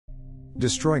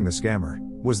Destroying the scammer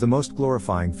was the most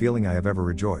glorifying feeling I have ever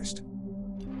rejoiced.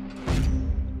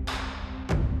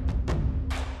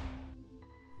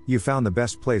 You found the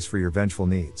best place for your vengeful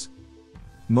needs.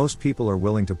 Most people are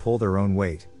willing to pull their own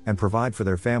weight and provide for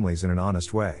their families in an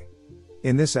honest way.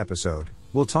 In this episode,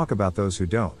 we'll talk about those who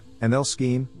don't, and they'll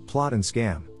scheme, plot and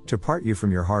scam to part you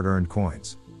from your hard-earned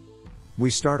coins. We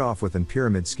start off with an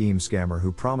pyramid scheme scammer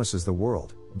who promises the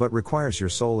world, but requires your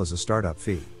soul as a startup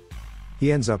fee.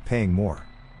 He ends up paying more.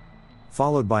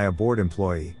 Followed by a bored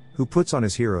employee, who puts on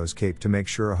his hero's cape to make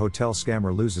sure a hotel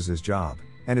scammer loses his job,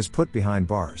 and is put behind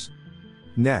bars.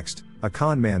 Next, a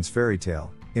con man's fairy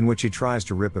tale, in which he tries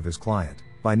to rip off his client,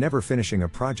 by never finishing a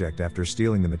project after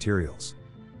stealing the materials.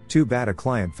 Too bad a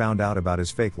client found out about his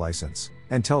fake license,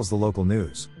 and tells the local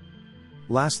news.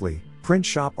 Lastly, print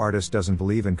shop artist doesn't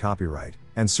believe in copyright,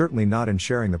 and certainly not in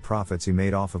sharing the profits he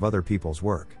made off of other people's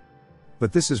work.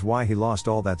 But this is why he lost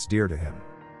all that's dear to him.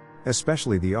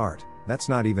 Especially the art, that's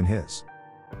not even his.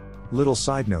 Little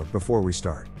side note before we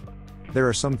start. There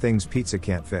are some things pizza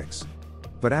can't fix.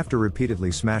 But after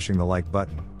repeatedly smashing the like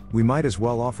button, we might as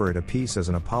well offer it a piece as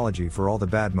an apology for all the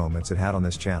bad moments it had on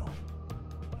this channel.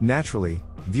 Naturally,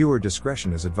 viewer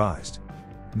discretion is advised.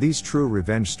 These true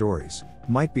revenge stories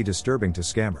might be disturbing to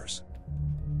scammers.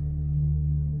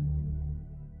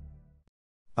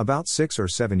 About 6 or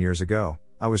 7 years ago,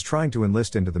 I was trying to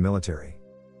enlist into the military.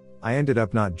 I ended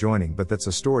up not joining, but that's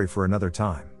a story for another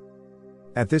time.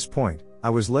 At this point, I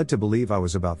was led to believe I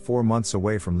was about 4 months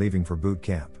away from leaving for boot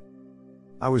camp.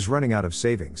 I was running out of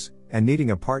savings, and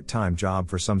needing a part-time job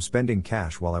for some spending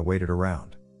cash while I waited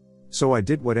around. So I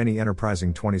did what any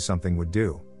enterprising 20-something would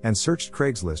do, and searched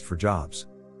Craigslist for jobs.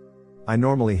 I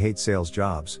normally hate sales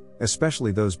jobs,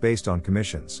 especially those based on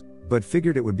commissions, but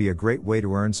figured it would be a great way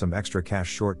to earn some extra cash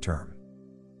short-term.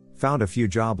 Found a few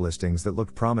job listings that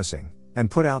looked promising, and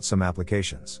put out some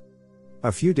applications.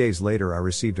 A few days later I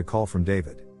received a call from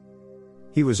David.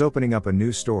 He was opening up a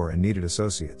new store and needed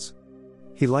associates.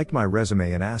 He liked my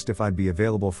resume and asked if I'd be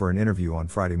available for an interview on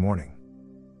Friday morning.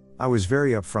 I was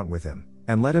very upfront with him,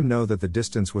 and let him know that the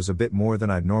distance was a bit more than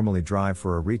I'd normally drive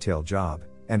for a retail job,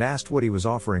 and asked what he was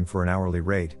offering for an hourly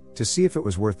rate, to see if it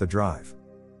was worth the drive.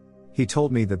 He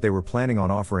told me that they were planning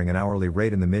on offering an hourly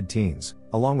rate in the mid-teens,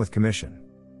 along with commission.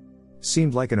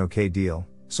 Seemed like an okay deal,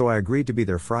 so I agreed to be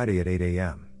there Friday at 8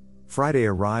 a.m. Friday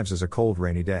arrives as a cold,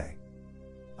 rainy day.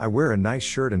 I wear a nice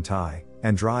shirt and tie,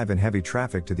 and drive in heavy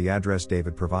traffic to the address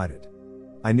David provided.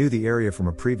 I knew the area from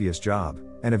a previous job,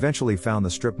 and eventually found the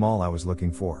strip mall I was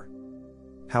looking for.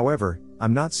 However,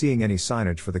 I'm not seeing any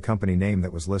signage for the company name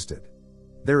that was listed.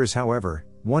 There is, however,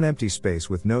 one empty space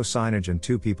with no signage and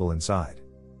 2 people inside.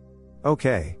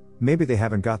 Okay, maybe they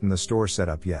haven't gotten the store set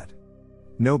up yet.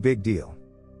 No big deal.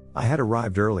 I had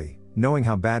arrived early, knowing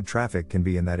how bad traffic can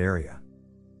be in that area.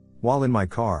 While in my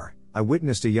car, I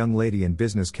witnessed a young lady in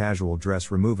business casual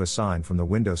dress remove a sign from the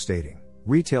window stating,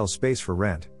 "Retail space for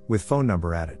rent," with phone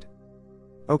number added.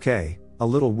 Okay, a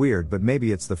little weird, but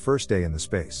maybe it's the first day in the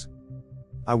space.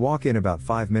 I walk in about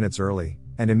 5 minutes early,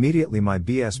 and immediately my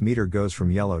BS meter goes from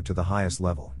yellow to the highest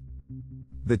level.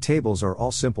 The tables are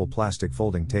all simple plastic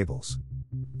folding tables.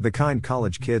 The kind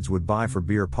college kids would buy for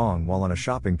beer pong while on a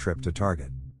shopping trip to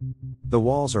Target. The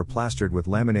walls are plastered with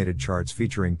laminated charts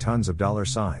featuring tons of dollar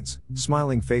signs,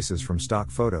 smiling faces from stock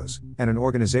photos, and an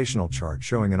organizational chart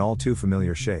showing an all too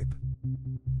familiar shape.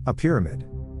 A pyramid.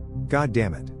 God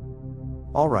damn it.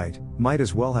 Alright, might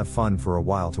as well have fun for a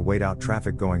while to wait out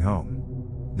traffic going home.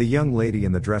 The young lady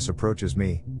in the dress approaches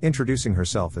me, introducing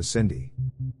herself as Cindy.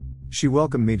 She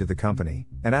welcomed me to the company,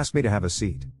 and asked me to have a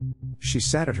seat. She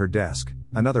sat at her desk,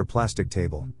 another plastic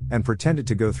table, and pretended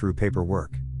to go through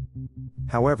paperwork.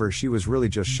 However, she was really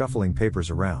just shuffling papers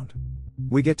around.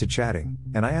 We get to chatting,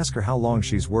 and I ask her how long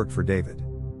she's worked for David.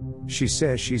 She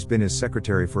says she's been his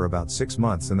secretary for about 6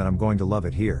 months and that I'm going to love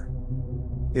it here.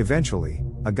 Eventually,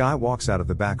 a guy walks out of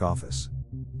the back office.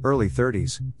 Early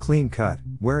 30s, clean cut,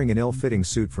 wearing an ill-fitting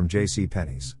suit from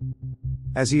JCPenney's.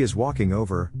 As he is walking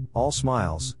over, all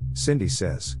smiles, Cindy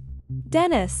says,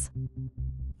 "Dennis,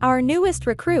 our newest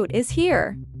recruit is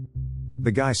here."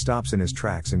 The guy stops in his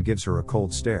tracks and gives her a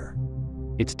cold stare.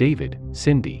 "It's David,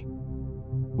 Cindy.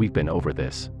 We've been over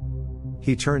this."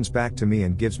 He turns back to me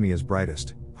and gives me his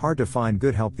brightest, hard to find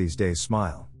good help these days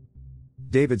smile.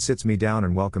 David sits me down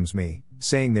and welcomes me,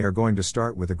 saying they are going to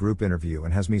start with a group interview,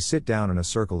 and has me sit down in a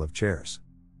circle of chairs.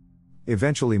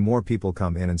 Eventually more people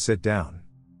come in and sit down.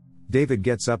 David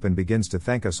gets up and begins to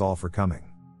thank us all for coming.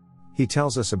 He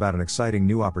tells us about an exciting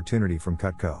new opportunity from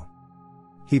Cutco.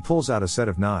 He pulls out a set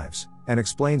of knives, and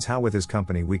explains how with his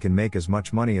company we can make as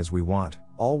much money as we want,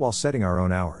 all while setting our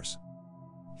own hours.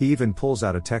 He even pulls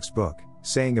out a textbook,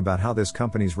 saying about how this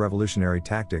company's revolutionary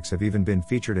tactics have even been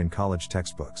featured in college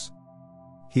textbooks.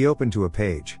 He opened to a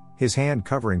page, his hand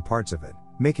covering parts of it,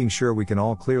 making sure we can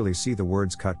all clearly see the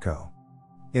words Cutco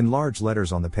in large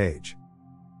letters on the page.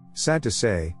 Sad to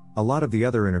say, a lot of the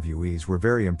other interviewees were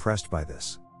very impressed by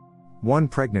this. One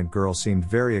pregnant girl seemed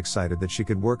very excited that she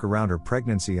could work around her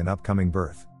pregnancy and upcoming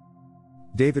birth.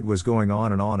 David was going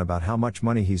on and on about how much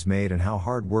money he's made and how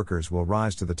hard workers will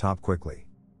rise to the top quickly.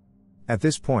 At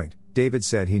this point, David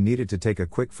said he needed to take a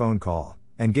quick phone call,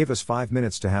 and gave us 5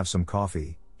 minutes to have some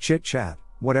coffee, chit-chat,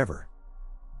 whatever.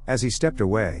 As he stepped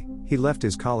away, he left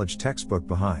his college textbook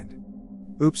behind.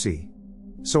 Oopsie.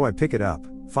 So I pick it up,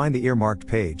 find the earmarked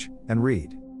page, and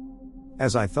read.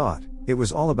 As I thought, it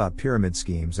was all about pyramid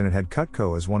schemes, and it had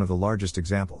Cutco as one of the largest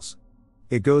examples.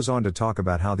 It goes on to talk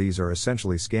about how these are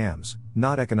essentially scams,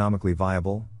 not economically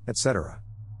viable, etc.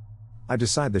 I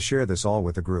decide to share this all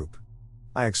with the group.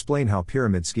 I explain how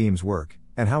pyramid schemes work,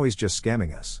 and how he's just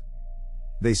scamming us.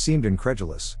 They seemed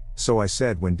incredulous, so I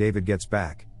said when David gets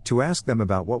back, to ask them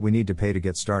about what we need to pay to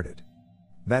get started.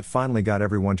 That finally got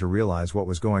everyone to realize what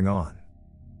was going on.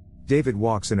 David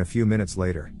walks in a few minutes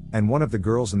later, and one of the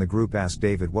girls in the group asked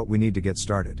David what we need to get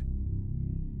started.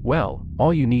 Well,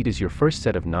 all you need is your first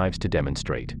set of knives to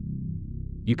demonstrate.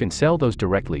 You can sell those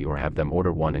directly or have them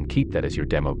order one and keep that as your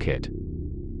demo kit.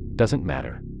 Doesn't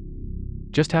matter.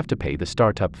 Just have to pay the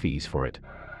startup fees for it.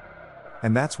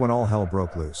 And that's when all hell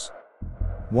broke loose.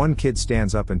 One kid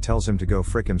stands up and tells him to go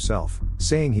frick himself,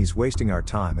 saying he's wasting our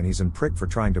time and he's a prick for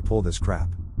trying to pull this crap.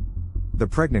 The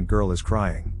pregnant girl is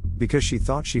crying, because she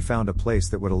thought she found a place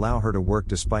that would allow her to work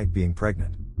despite being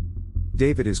pregnant.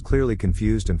 David is clearly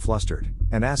confused and flustered,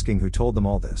 and asking who told them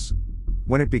all this.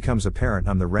 When it becomes apparent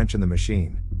I'm the wrench in the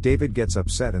machine, David gets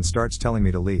upset and starts telling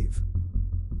me to leave.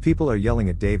 People are yelling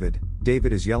at David,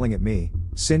 David is yelling at me,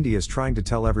 Cindy is trying to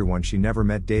tell everyone she never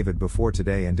met David before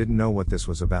today and didn't know what this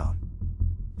was about.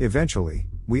 Eventually,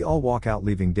 we all walk out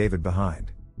leaving David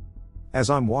behind. As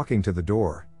I'm walking to the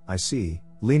door, I see,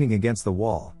 leaning against the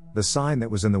wall, the sign that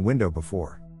was in the window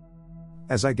before.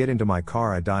 As I get into my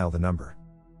car I dial the number.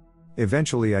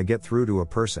 Eventually I get through to a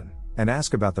person, and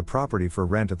ask about the property for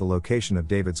rent at the location of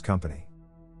David's company.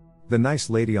 The nice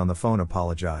lady on the phone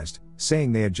apologized,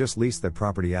 saying they had just leased that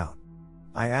property out.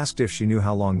 I asked if she knew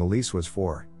how long the lease was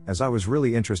for, as I was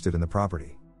really interested in the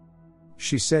property.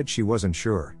 She said she wasn't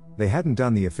sure, they hadn't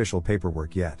done the official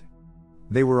paperwork yet.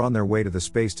 They were on their way to the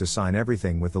space to sign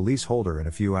everything with the leaseholder in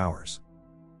a few hours.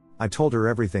 I told her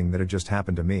everything that had just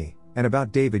happened to me, and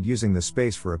about David using the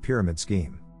space for a pyramid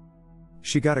scheme.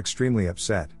 She got extremely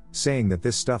upset, saying that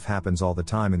this stuff happens all the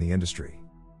time in the industry.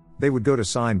 They would go to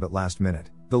sign but last minute,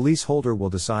 the leaseholder will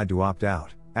decide to opt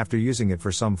out, after using it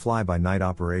for some fly-by-night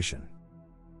operation.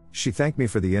 She thanked me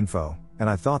for the info, and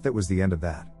I thought that was the end of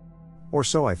that. Or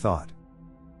so I thought.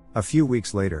 A few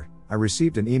weeks later, I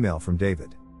received an email from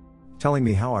David, telling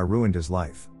me how I ruined his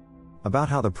life. About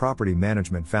how the property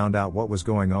management found out what was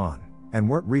going on, and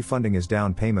weren't refunding his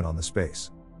down payment on the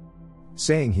space.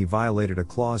 Saying he violated a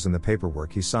clause in the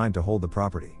paperwork he signed to hold the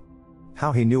property.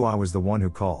 How he knew I was the one who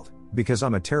called, because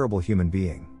I'm a terrible human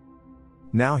being.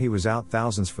 Now he was out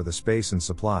thousands for the space and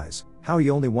supplies, how he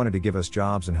only wanted to give us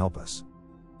jobs and help us.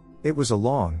 It was a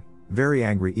long, very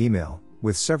angry email,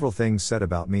 with several things said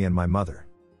about me and my mother.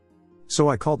 So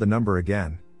I called the number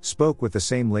again, spoke with the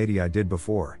same lady I did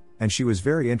before, and she was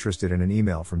very interested in an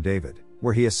email from David,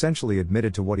 where he essentially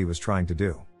admitted to what he was trying to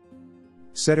do.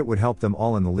 Said it would help them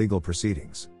all in the legal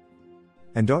proceedings.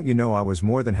 And don't you know I was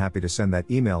more than happy to send that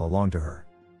email along to her.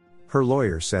 Her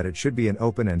lawyer said it should be an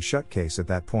open and shut case at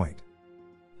that point.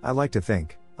 I like to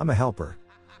think, I'm a helper.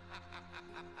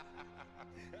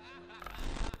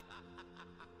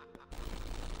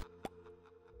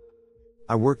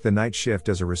 I work the night shift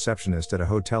as a receptionist at a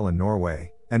hotel in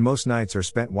Norway, and most nights are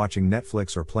spent watching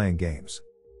Netflix or playing games.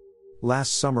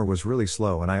 Last summer was really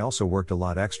slow and I also worked a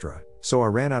lot extra, so I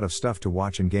ran out of stuff to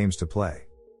watch and games to play.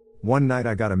 One night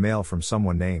I got a mail from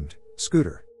someone named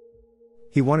Scooter.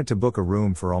 He wanted to book a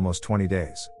room for almost 20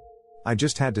 days. I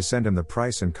just had to send him the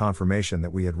price and confirmation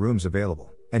that we had rooms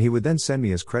available, and he would then send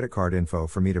me his credit card info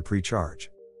for me to pre-charge.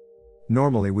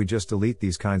 Normally we just delete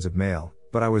these kinds of mail,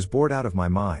 but I was bored out of my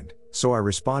mind, so I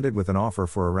responded with an offer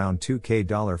for around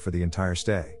 $2,000 for the entire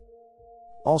stay.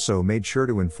 Also made sure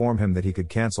to inform him that he could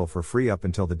cancel for free up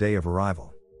until the day of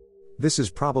arrival. This is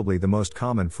probably the most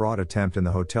common fraud attempt in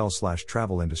the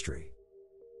hotel/travel industry.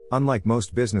 Unlike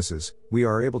most businesses, we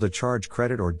are able to charge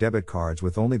credit or debit cards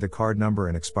with only the card number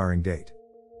and expiring date.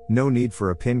 No need for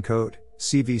a PIN code,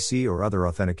 CVC or other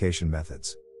authentication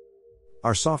methods.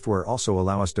 Our software also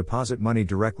allows us to deposit money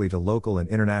directly to local and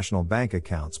international bank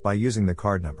accounts by using the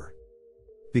card number.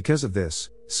 Because of this,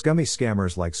 scummy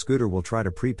scammers like Scooter will try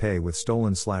to prepay with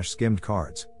stolen/skimmed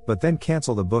cards, but then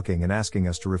cancel the booking and asking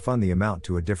us to refund the amount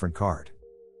to a different card.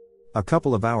 A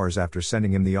couple of hours after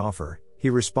sending him the offer, he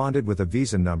responded with a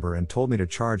Visa number and told me to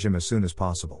charge him as soon as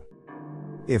possible.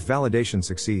 If validation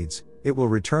succeeds, it will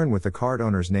return with the card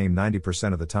owner's name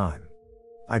 90% of the time.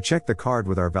 I checked the card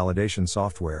with our validation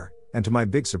software, and to my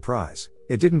big surprise,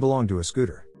 it didn't belong to a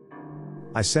Scooter.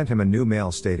 I sent him a new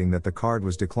mail stating that the card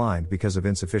was declined because of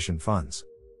insufficient funds.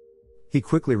 He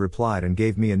quickly replied and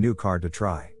gave me a new card to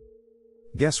try.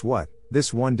 Guess what?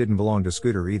 This one didn't belong to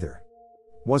Scooter either.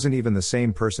 Wasn't even the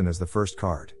same person as the first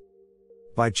card.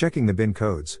 By checking the BIN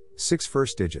codes, 6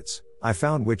 first digits, I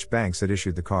found which banks had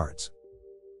issued the cards.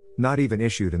 Not even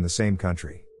issued in the same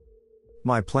country.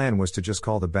 My plan was to just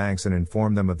call the banks and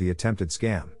inform them of the attempted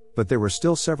scam, but there were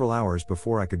still several hours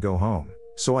before I could go home,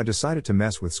 so I decided to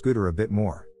mess with Scooter a bit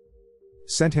more.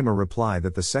 Sent him a reply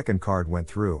that the second card went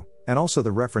through, and also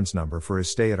the reference number for his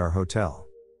stay at our hotel.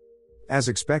 As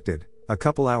expected, a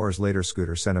couple hours later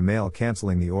Scooter sent a mail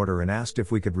canceling the order and asked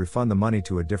if we could refund the money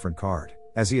to a different card,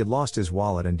 as he had lost his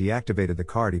wallet and deactivated the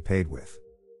card he paid with.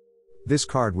 This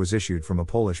card was issued from a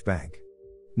Polish bank.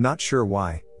 Not sure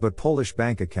why, but Polish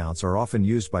bank accounts are often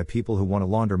used by people who want to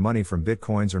launder money from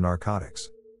bitcoins or narcotics.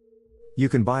 You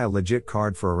can buy a legit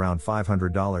card for around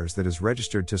 $500 that is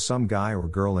registered to some guy or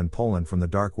girl in Poland from the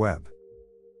dark web.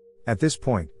 At this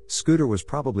point, Scooter was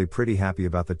probably pretty happy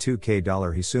about the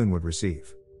 $2,000 he soon would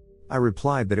receive. I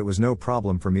replied that it was no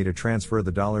problem for me to transfer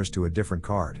the dollars to a different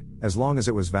card, as long as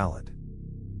it was valid.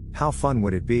 How fun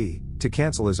would it be, to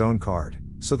cancel his own card,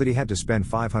 so that he had to spend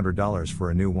 $500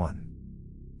 for a new one?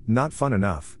 Not fun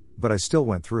enough, but I still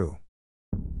went through.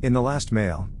 In the last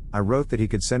mail, I wrote that he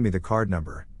could send me the card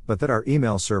number, but that our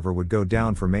email server would go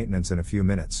down for maintenance in a few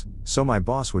minutes, so my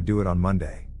boss would do it on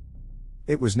Monday.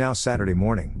 It was now Saturday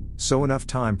morning, so enough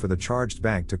time for the charged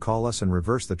bank to call us and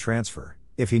reverse the transfer.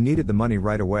 If he needed the money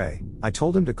right away, I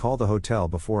told him to call the hotel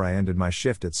before I ended my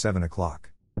shift at 7 o'clock.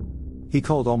 He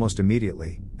called almost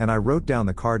immediately, and I wrote down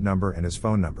the card number and his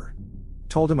phone number.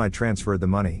 Told him I'd transferred the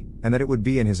money, and that it would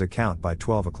be in his account by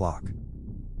 12 o'clock.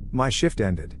 My shift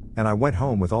ended, and I went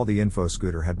home with all the info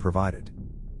Scooter had provided.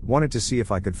 Wanted to see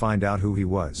if I could find out who he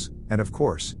was, and of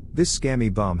course, this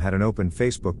scammy bum had an open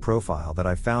Facebook profile that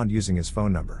I found using his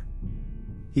phone number.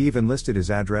 He even listed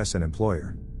his address and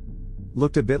employer.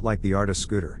 Looked a bit like the artist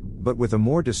Scooter, but with a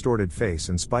more distorted face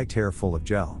and spiked hair full of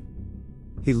gel.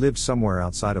 He lived somewhere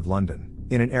outside of London,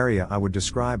 in an area I would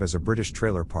describe as a British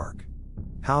trailer park.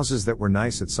 Houses that were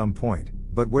nice at some point,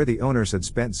 but where the owners had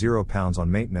spent £0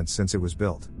 on maintenance since it was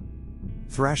built.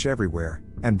 Thrash everywhere,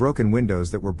 and broken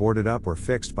windows that were boarded up or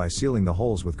fixed by sealing the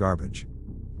holes with garbage.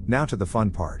 Now to the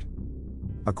fun part.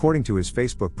 According to his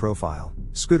Facebook profile,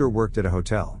 Scooter worked at a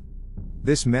hotel.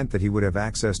 This meant that he would have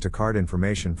access to card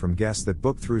information from guests that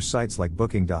booked through sites like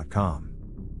Booking.com.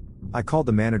 I called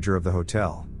the manager of the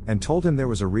hotel, and told him there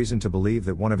was a reason to believe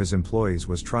that one of his employees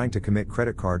was trying to commit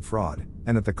credit card fraud,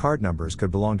 and that the card numbers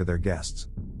could belong to their guests.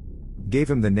 Gave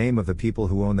him the name of the people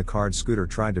who owned the card Scooter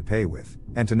tried to pay with,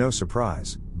 and to no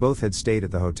surprise, both had stayed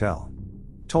at the hotel.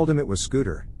 Told him it was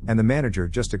Scooter, and the manager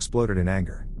just exploded in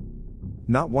anger.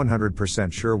 Not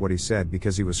 100% sure what he said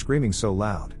because he was screaming so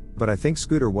loud, but I think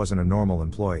Scooter wasn't a normal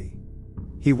employee.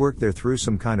 He worked there through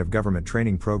some kind of government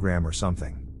training program or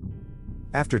something.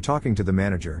 After talking to the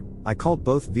manager, I called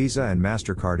both Visa and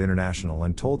MasterCard International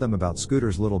and told them about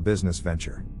Scooter's little business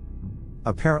venture.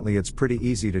 Apparently it's pretty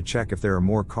easy to check if there are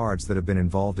more cards that have been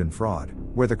involved in fraud,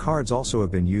 where the cards also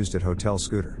have been used at Hotel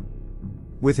Scooter.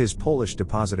 With his Polish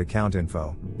deposit account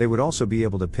info, they would also be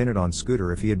able to pin it on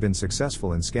Scooter if he had been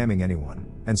successful in scamming anyone,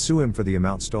 and sue him for the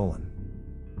amount stolen.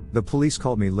 The police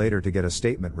called me later to get a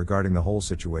statement regarding the whole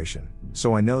situation,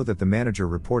 so I know that the manager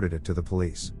reported it to the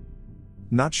police.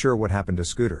 Not sure what happened to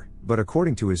Scooter, but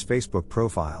according to his Facebook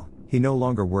profile, he no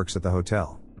longer works at the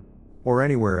hotel. Or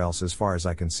anywhere else as far as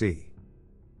I can see.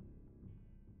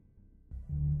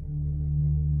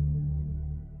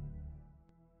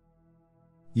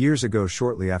 Years ago,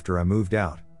 shortly after I moved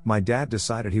out, my dad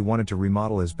decided he wanted to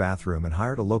remodel his bathroom and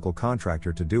hired a local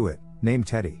contractor to do it, named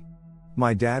Teddy.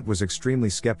 My dad was extremely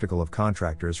skeptical of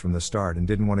contractors from the start and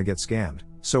didn't want to get scammed,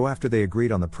 so after they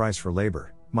agreed on the price for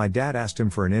labor, my dad asked him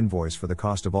for an invoice for the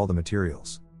cost of all the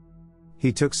materials.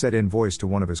 He took said invoice to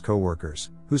one of his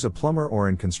coworkers, who's a plumber or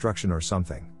in construction or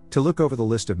something, to look over the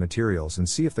list of materials and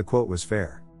see if the quote was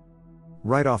fair.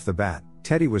 Right off the bat,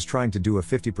 Teddy was trying to do a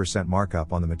 50%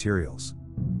 markup on the materials.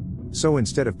 So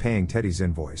instead of paying Teddy's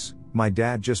invoice, my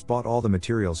dad just bought all the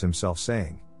materials himself,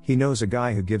 saying he knows a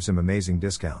guy who gives him amazing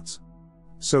discounts.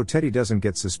 So Teddy doesn't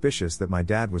get suspicious that my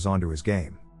dad was onto his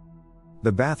game.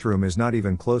 The bathroom is not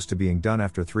even close to being done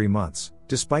after 3 months,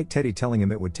 despite Teddy telling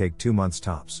him it would take 2 months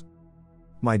tops.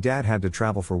 My dad had to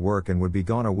travel for work and would be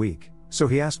gone a week, so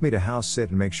he asked me to house sit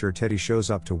and make sure Teddy shows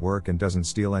up to work and doesn't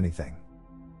steal anything.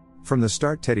 From the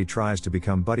start, Teddy tries to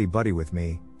become buddy-buddy with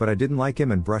me, but I didn't like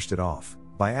him and brushed it off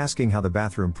by asking how the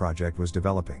bathroom project was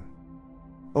developing.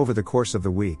 Over the course of the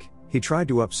week, he tried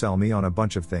to upsell me on a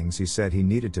bunch of things he said he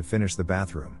needed to finish the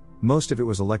bathroom. Most of it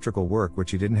was electrical work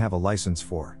which he didn't have a license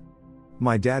for.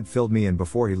 My dad filled me in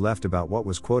before he left about what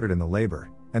was quoted in the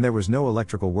labor, and there was no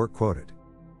electrical work quoted.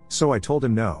 So I told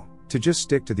him no, to just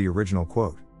stick to the original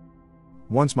quote.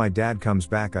 Once my dad comes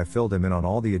back, I filled him in on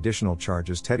all the additional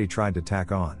charges Teddy tried to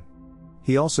tack on.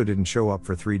 He also didn't show up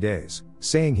for 3 days,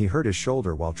 saying he hurt his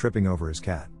shoulder while tripping over his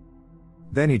cat.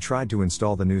 Then he tried to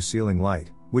install the new ceiling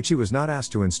light, which he was not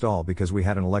asked to install because we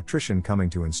had an electrician coming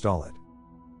to install it.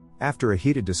 After a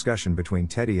heated discussion between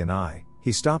Teddy and I,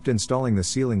 he stopped installing the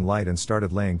ceiling light and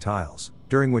started laying tiles,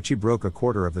 during which he broke a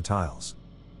quarter of the tiles.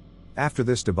 After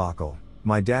this debacle,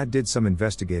 my dad did some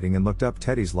investigating and looked up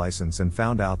Teddy's license and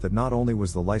found out that not only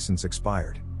was the license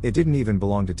expired, it didn't even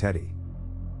belong to Teddy.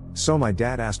 So my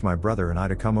dad asked my brother and I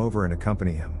to come over and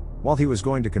accompany him, while he was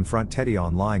going to confront Teddy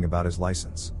on lying about his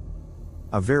license.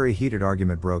 A very heated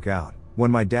argument broke out,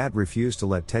 when my dad refused to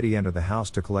let Teddy enter the house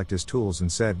to collect his tools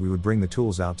and said we would bring the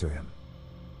tools out to him.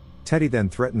 Teddy then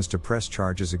threatens to press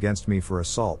charges against me for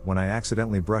assault when I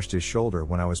accidentally brushed his shoulder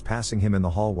when I was passing him in the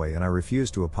hallway and I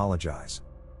refused to apologize.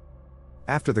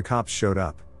 After the cops showed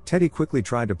up, Teddy quickly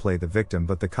tried to play the victim,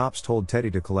 but the cops told Teddy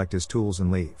to collect his tools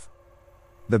and leave.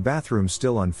 The bathroom's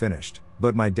still unfinished,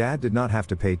 but my dad did not have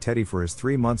to pay Teddy for his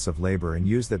 3 months of labor and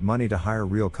used that money to hire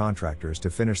real contractors to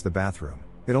finish the bathroom.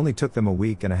 It only took them a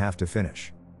week and a half to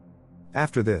finish.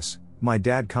 After this, my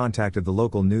dad contacted the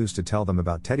local news to tell them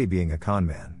about Teddy being a con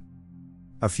man.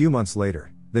 A few months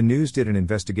later, the news did an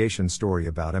investigation story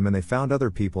about him and they found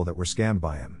other people that were scammed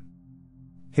by him.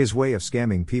 His way of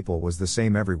scamming people was the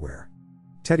same everywhere.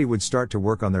 Teddy would start to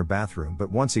work on their bathroom,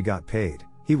 but once he got paid,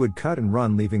 he would cut and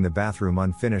run, leaving the bathroom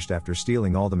unfinished after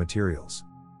stealing all the materials.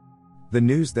 The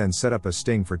news then set up a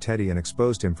sting for Teddy and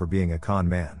exposed him for being a con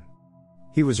man.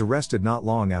 He was arrested not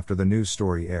long after the news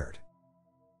story aired.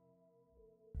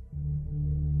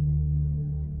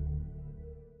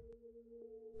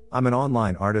 I'm an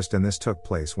online artist and this took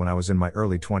place when I was in my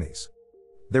early 20s.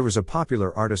 There was a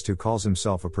popular artist who calls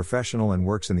himself a professional and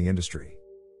works in the industry.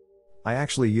 I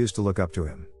actually used to look up to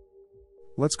him.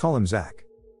 Let's call him Zach.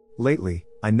 Lately,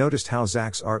 I noticed how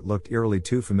Zach's art looked eerily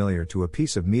too familiar to a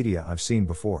piece of media I've seen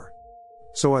before.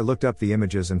 So I looked up the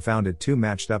images and found it too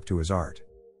matched up to his art.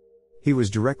 He was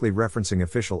directly referencing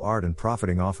official art and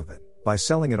profiting off of it, by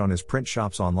selling it on his print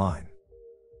shops online.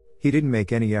 He didn't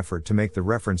make any effort to make the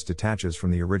reference detaches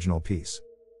from the original piece.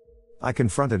 I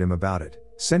confronted him about it,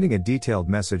 sending a detailed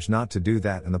message not to do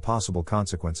that and the possible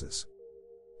consequences.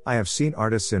 I have seen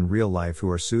artists in real life who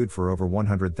are sued for over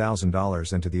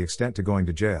 $100,000 and to the extent to going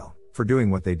to jail, for doing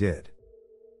what they did.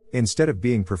 Instead of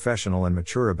being professional and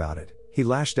mature about it, he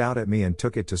lashed out at me and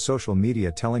took it to social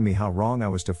media telling me how wrong I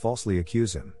was to falsely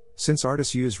accuse him, since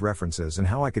artists use references, and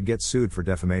how I could get sued for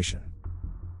defamation.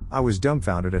 I was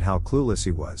dumbfounded at how clueless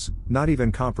he was, not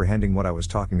even comprehending what I was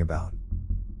talking about.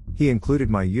 He included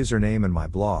my username and my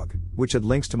blog, which had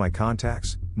links to my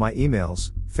contacts, my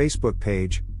emails, Facebook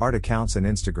page, art accounts and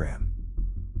Instagram.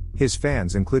 His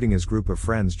fans, including his group of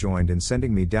friends, joined in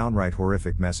sending me downright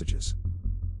horrific messages.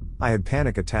 I had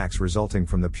panic attacks resulting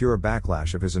from the pure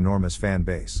backlash of his enormous fan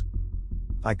base.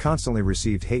 I constantly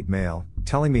received hate mail,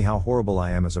 telling me how horrible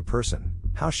I am as a person,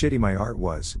 how shitty my art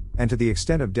was, and to the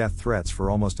extent of death threats for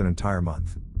almost an entire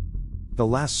month. The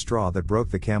last straw that broke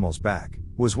the camel's back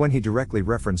was when he directly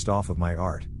referenced off of my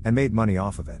art, and made money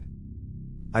off of it.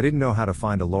 I didn't know how to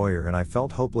find a lawyer and I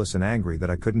felt hopeless and angry that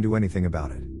I couldn't do anything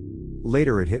about it.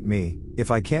 Later it hit me, if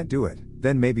I can't do it,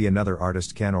 then maybe another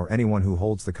artist can, or anyone who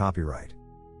holds the copyright.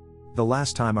 The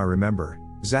last time I remember,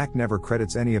 Zach never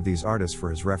credits any of these artists for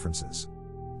his references.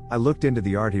 I looked into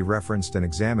the art he referenced and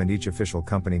examined each official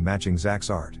company matching Zach's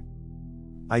art.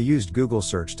 I used Google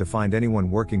search to find anyone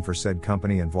working for said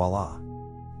company and voila!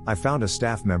 I found a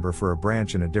staff member for a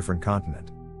branch in a different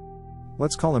continent.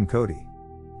 Let's call him Cody.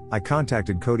 I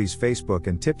contacted Cody's Facebook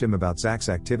and tipped him about Zach's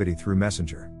activity through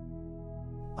Messenger.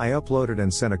 I uploaded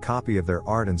and sent a copy of their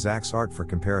art and Zach's art for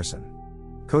comparison.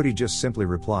 Cody just simply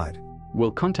replied,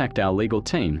 "We'll contact our legal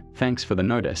team, thanks for the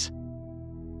notice."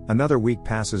 Another week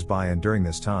passes by and during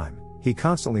this time, he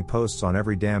constantly posts on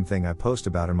every damn thing I post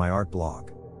about in my art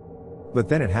blog. But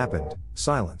then it happened,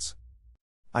 silence.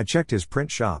 I checked his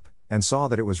print shop, and saw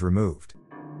that it was removed.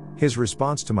 His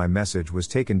response to my message was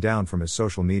taken down from his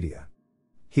social media.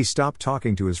 He stopped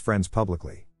talking to his friends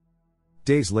publicly.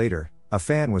 Days later, a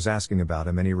fan was asking about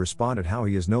him and he responded how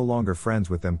he is no longer friends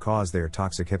with them cause they are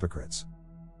toxic hypocrites.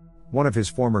 One of his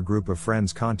former group of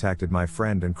friends contacted my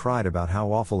friend and cried about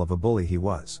how awful of a bully he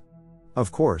was.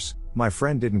 Of course, my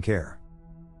friend didn't care.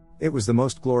 It was the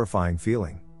most glorifying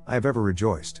feeling I have ever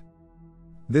rejoiced.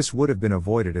 This would have been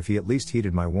avoided if he at least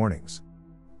heeded my warnings.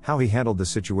 How he handled the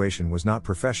situation was not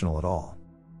professional at all.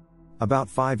 About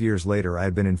 5 years later, I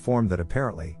had been informed that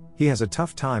apparently, he has a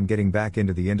tough time getting back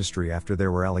into the industry after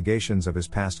there were allegations of his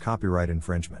past copyright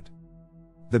infringement.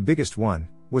 The biggest one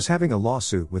was having a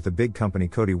lawsuit with the big company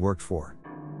Cody worked for.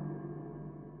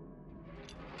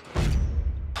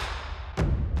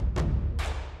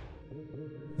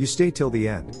 You stay till the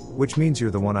end, which means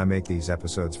you're the one I make these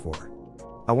episodes for.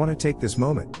 I want to take this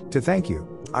moment to thank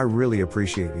you. I really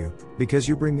appreciate you, because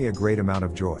you bring me a great amount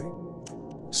of joy.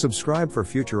 Subscribe for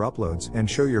future uploads and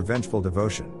show your vengeful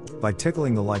devotion by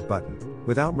tickling the like button,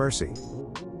 without mercy.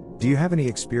 Do you have any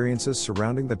experiences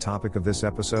surrounding the topic of this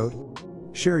episode?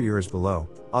 Share yours below,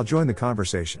 I'll join the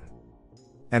conversation.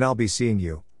 And I'll be seeing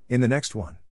you in the next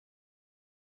one.